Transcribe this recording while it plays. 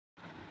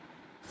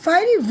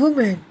Fiery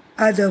women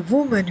are the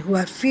women who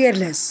are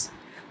fearless,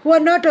 who are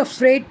not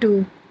afraid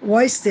to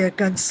voice their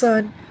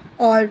concern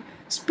or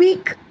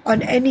speak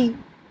on any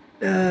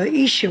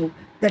issue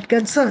that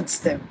concerns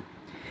them.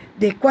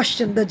 They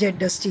question the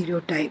gender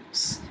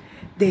stereotypes.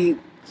 They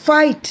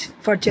fight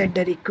for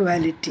gender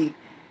equality.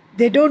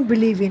 They don't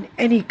believe in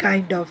any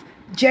kind of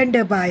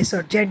gender bias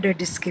or gender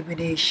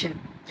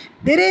discrimination.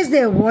 They raise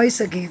their voice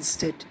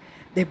against it.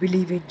 They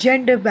believe in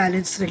gender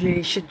balanced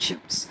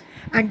relationships.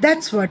 And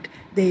that's what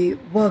they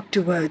work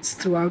towards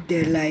throughout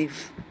their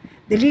life.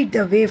 They lead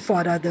the way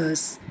for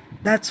others.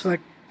 That's what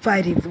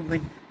fiery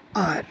women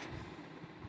are.